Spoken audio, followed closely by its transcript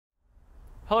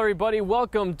Hello everybody,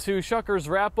 welcome to Shuckers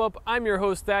Wrap-Up. I'm your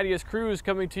host Thaddeus Cruz,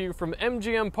 coming to you from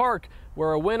MGM Park,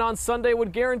 where a win on Sunday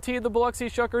would guarantee the Biloxi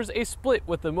Shuckers a split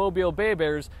with the Mobile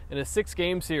BayBears in a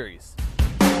 6-game series.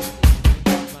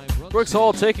 Brooks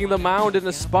Hall taking the mound in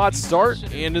a spot start,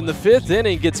 and in the 5th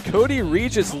inning gets Cody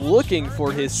Regis looking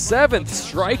for his 7th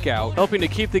strikeout, helping to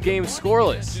keep the game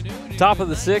scoreless. Top of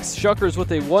the 6th, Shuckers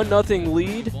with a 1-0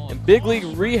 lead, and big league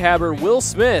rehabber Will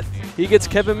Smith. He gets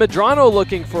Kevin Medrano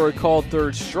looking for a called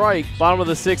 3rd strike. Bottom of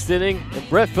the 6th inning, and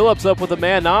Brett Phillips up with a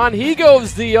man on. He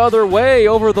goes the other way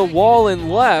over the wall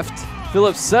and left.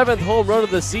 Phillips' 7th home run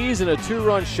of the season, a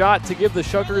 2-run shot to give the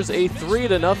Shuckers a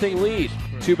 3-0 lead.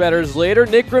 2 batters later,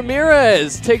 Nick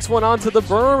Ramirez takes one onto the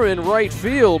berm in right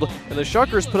field, and the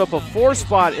Shuckers put up a 4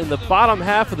 spot in the bottom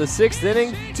half of the 6th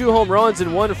inning. 2 home runs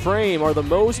in 1 frame are the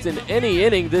most in any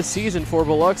inning this season for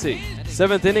Biloxi.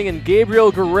 7th inning, and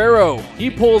Gabriel Guerrero, he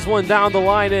pulls one down the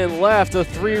line and left, a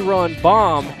 3-run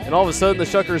bomb, and all of a sudden the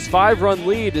Shuckers' 5-run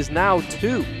lead is now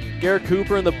 2. Garrett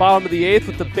Cooper in the bottom of the 8th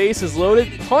with the bases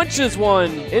loaded, punches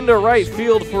one into right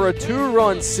field for a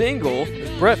 2-run single.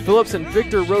 Brett Phillips and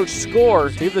Victor Roach score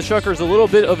to give the Shuckers a little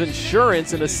bit of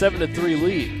insurance in a 7-3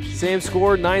 lead. Same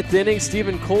score, 9th inning,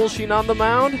 Stephen Colsheen on the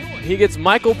mound. He gets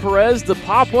Michael Perez to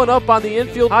pop one up on the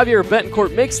infield. Javier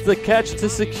Betancourt makes the catch to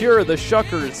secure the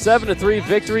Shuckers' 7-3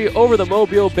 victory over the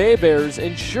Mobile BayBears,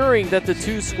 ensuring that the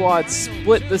 2 squads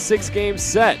split the 6-game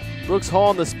set. Brooks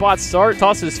Hall in the spot start,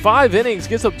 tosses 5 innings,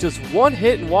 gives up just 1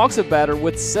 hit and walks a batter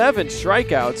with 7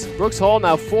 strikeouts. Brooks Hall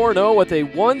now 4-0 with a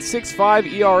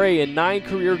 1.65 ERA in 9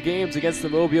 career games against the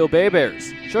Mobile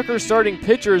BayBears. Shuckers starting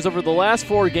pitchers over the last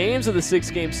 4 games of the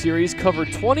 6-game series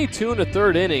covered 22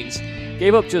 1/3 innings,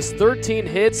 gave up just 13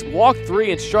 hits, walked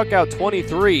 3, and struck out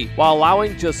 23, while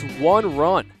allowing just 1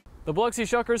 run. The Biloxi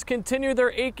Shuckers continue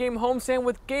their 8-game homestand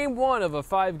with Game 1 of a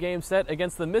 5-game set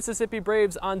against the Mississippi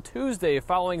Braves on Tuesday,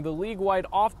 following the league-wide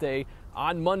off day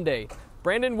on Monday.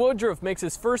 Brandon Woodruff makes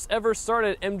his first ever start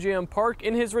at MGM Park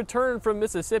in his return from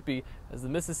Mississippi, as the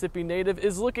Mississippi native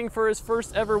is looking for his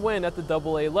first ever win at the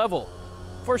AA level.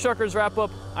 For Shuckers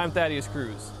Wrap-Up, I'm Thaddeus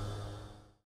Cruz.